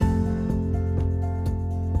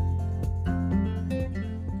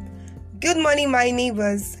Good morning, my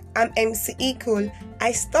neighbors. I'm MC Equal.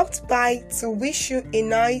 I stopped by to wish you a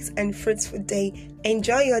nice and fruitful day.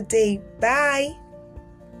 Enjoy your day. Bye.